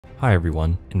Hi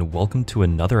everyone, and welcome to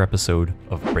another episode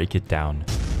of Break It Down.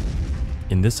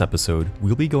 In this episode,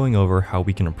 we'll be going over how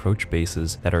we can approach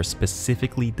bases that are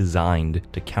specifically designed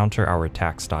to counter our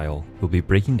attack style. We'll be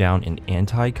breaking down an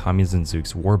Anti-Commies and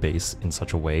Zooks warbase in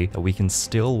such a way that we can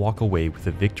still walk away with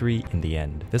a victory in the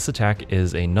end. This attack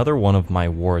is another one of my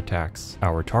war attacks.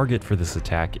 Our target for this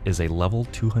attack is a level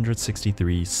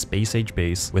 263 space age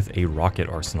base with a rocket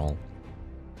arsenal.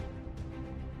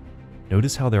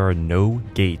 Notice how there are no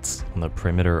gates on the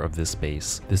perimeter of this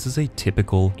base. This is a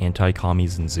typical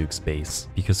Anti-Commies and Zooks base,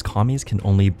 because commies can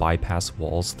only bypass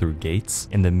walls through gates,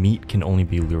 and the meat can only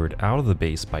be lured out of the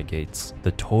base by gates.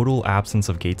 The total absence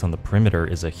of gates on the perimeter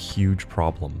is a huge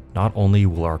problem. Not only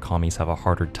will our commies have a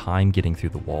harder time getting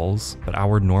through the walls, but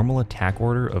our normal attack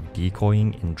order of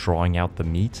decoying and drawing out the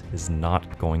meat is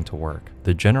not going to work.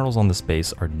 The generals on this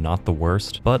base are not the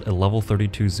worst, but a level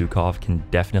 32 Zukov can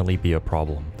definitely be a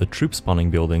problem. The troop spawning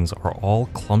buildings are all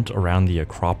clumped around the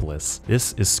Acropolis.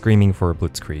 This is screaming for a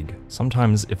blitzkrieg.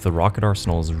 Sometimes, if the rocket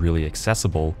arsenal is really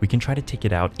accessible, we can try to take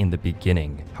it out in the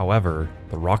beginning. However,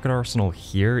 the rocket arsenal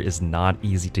here is not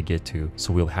easy to get to,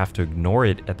 so we'll have to ignore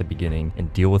it at the beginning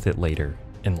and deal with it later.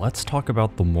 And let's talk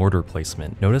about the mortar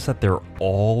placement. Notice that they're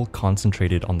all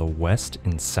concentrated on the west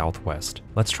and southwest.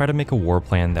 Let's try to make a war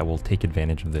plan that will take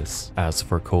advantage of this. As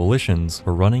for coalitions,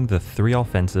 we're running the 3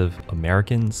 offensive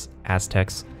Americans,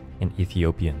 Aztecs, and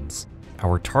Ethiopians.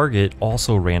 Our target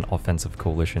also ran offensive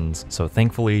coalitions, so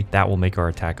thankfully that will make our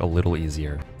attack a little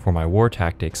easier. For my war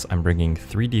tactics, I'm bringing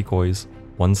 3 decoys,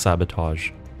 1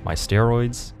 sabotage, my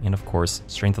steroids, and of course,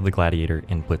 Strength of the Gladiator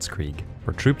and Blitzkrieg.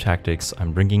 For troop tactics,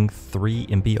 I'm bringing 3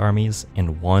 Impy armies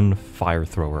and 1 Fire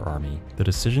Thrower army. The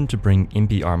decision to bring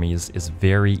Impy armies is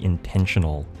very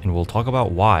intentional, and we'll talk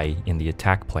about why in the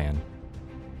attack plan.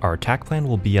 Our attack plan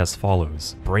will be as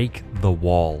follows. Break the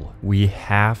wall. We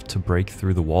have to break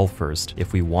through the wall first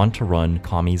if we want to run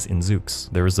commies and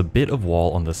Zooks. There is a bit of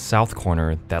wall on the south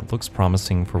corner that looks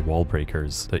promising for wall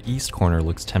breakers. The east corner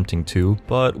looks tempting too,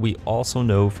 but we also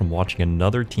know from watching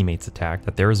another teammate's attack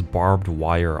that there is barbed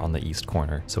wire on the east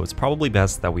corner, so it's probably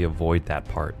best that we avoid that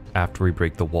part. After we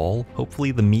break the wall,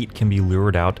 hopefully the meat can be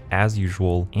lured out as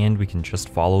usual and we can just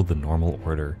follow the normal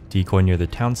order. Decoy near the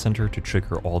town center to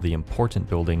trigger all the important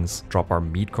buildings, drop our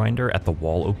meat grinder at the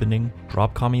wall opening,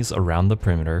 drop commies around the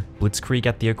perimeter, blitzkrieg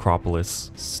at the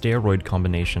Acropolis, steroid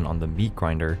combination on the meat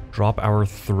grinder, drop our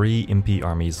 3 Impy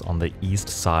armies on the east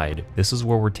side. This is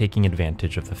where we're taking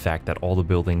advantage of the fact that all the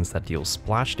buildings that deal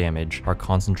splash damage are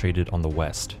concentrated on the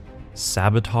west.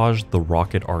 Sabotage the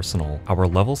rocket arsenal. Our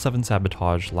level 7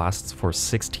 sabotage lasts for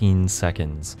 16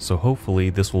 seconds, so hopefully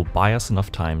this will buy us enough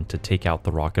time to take out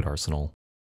the rocket arsenal.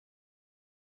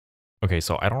 Okay,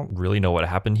 so I don't really know what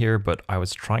happened here, but I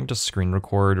was trying to screen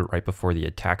record right before the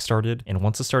attack started, and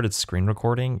once it started screen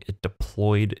recording, it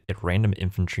deployed at random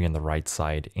infantry on the right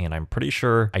side, and I'm pretty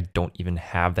sure I don't even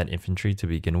have that infantry to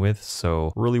begin with,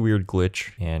 so really weird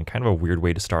glitch and kind of a weird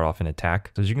way to start off an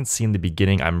attack. So as you can see in the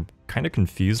beginning, I'm kind of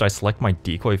confused. I select my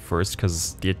decoy first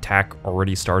because the attack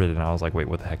already started and I was like, wait,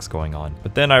 what the heck's going on?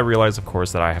 But then I realized, of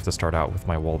course, that I have to start out with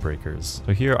my wall breakers.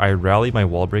 So here I rally my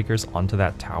wall breakers onto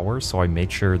that tower, so I make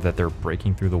sure that they're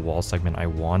breaking through the wall segment I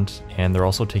want, and they're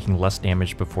also taking less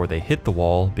damage before they hit the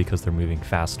wall because they're moving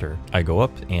faster. I go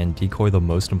up and decoy the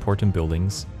most important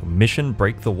buildings. Mission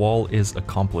break the wall is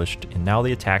accomplished, and now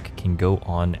the attack can go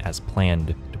on as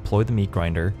planned. Deploy the meat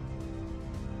grinder.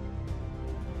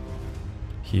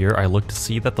 Here, I look to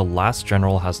see that the last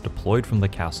general has deployed from the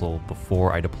castle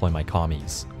before I deploy my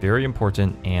commies. Very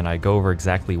important, and I go over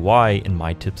exactly why in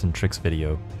my tips and tricks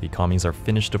video. The commies are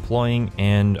finished deploying,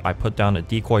 and I put down a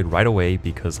decoy right away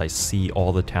because I see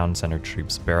all the town center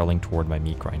troops barreling toward my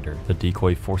meat grinder. The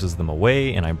decoy forces them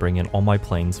away, and I bring in all my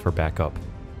planes for backup.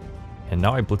 And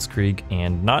now I blitzkrieg,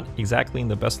 and not exactly in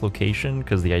the best location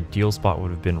because the ideal spot would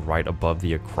have been right above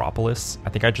the Acropolis. I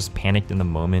think I just panicked in the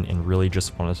moment and really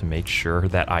just wanted to make sure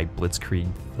that I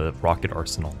blitzkrieged the rocket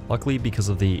arsenal. Luckily, because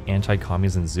of the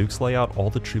Anti-Commies and Zooks layout, all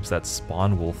the troops that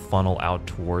spawn will funnel out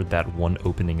toward that one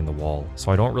opening in the wall,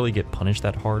 so I don't really get punished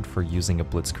that hard for using a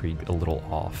blitzkrieg a little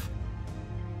off.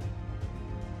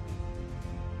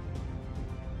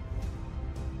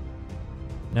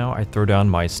 Now I throw down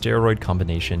my steroid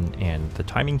combination, and the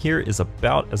timing here is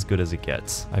about as good as it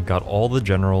gets. I've got all the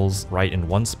generals right in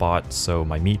one spot, so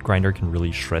my meat grinder can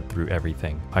really shred through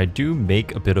everything. I do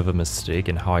make a bit of a mistake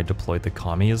in how I deployed the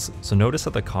commies, so notice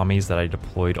that the commies that I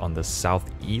deployed on the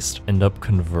southeast end up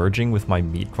converging with my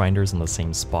meat grinders in the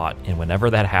same spot, and whenever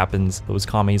that happens, those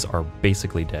commies are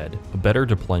basically dead. A better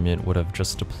deployment would have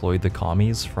just deployed the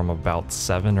commies from about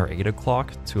 7 or 8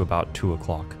 o'clock to about 2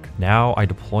 o'clock. Now I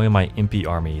deploy my Impy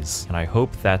armies, and I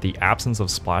hope that the absence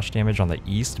of splash damage on the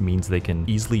east means they can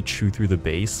easily chew through the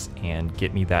base and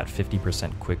get me that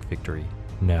 50% quick victory.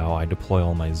 Now I deploy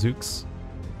all my Zooks.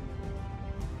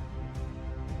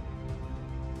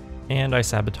 And I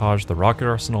sabotage the rocket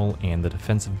arsenal and the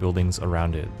defensive buildings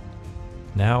around it.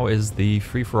 Now is the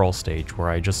free-for-all stage, where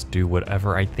I just do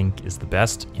whatever I think is the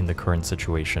best in the current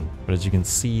situation. But as you can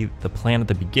see, the plan at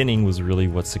the beginning was really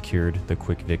what secured the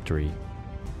quick victory.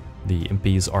 The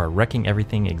Impies are wrecking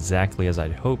everything exactly as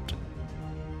I'd hoped,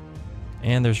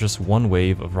 and there's just one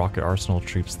wave of rocket arsenal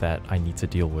troops that I need to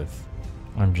deal with.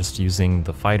 I'm just using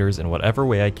the fighters in whatever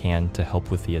way I can to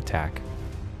help with the attack.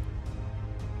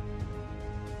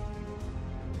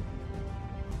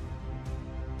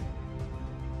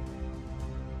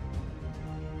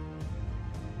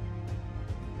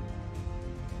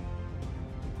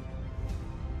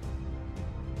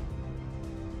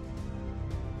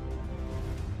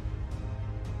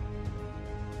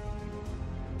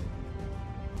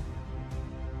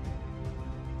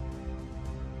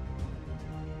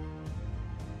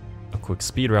 Quick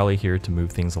speed rally here to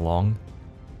move things along,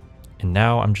 and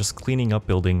now I'm just cleaning up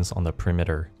buildings on the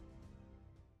perimeter.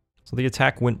 So the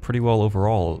attack went pretty well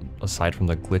overall, aside from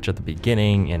the glitch at the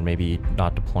beginning and maybe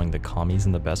not deploying the commies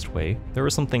in the best way. There were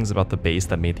some things about the base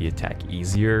that made the attack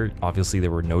easier. Obviously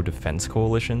there were no defense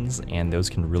coalitions, and those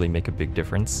can really make a big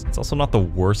difference. It's also not the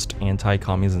worst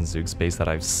anti-commies and Zooks base that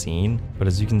I've seen, but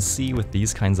as you can see with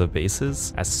these kinds of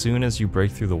bases, as soon as you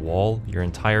break through the wall, your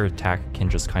entire attack can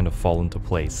just kind of fall into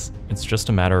place. It's just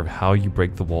a matter of how you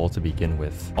break the wall to begin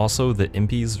with. Also, the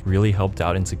Impies really helped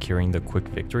out in securing the quick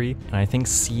victory, and I think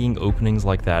seeing openings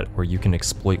like that where you can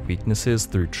exploit weaknesses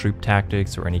through troop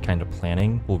tactics or any kind of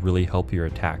planning will really help your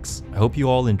attacks. I hope you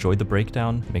all enjoyed the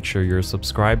breakdown. Make sure you're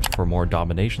subscribed for more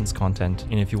DomiNations content,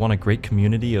 and if you want a great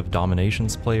community of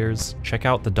DomiNations players, check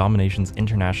out the DomiNations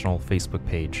International Facebook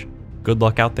page. Good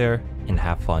luck out there, and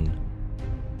have fun.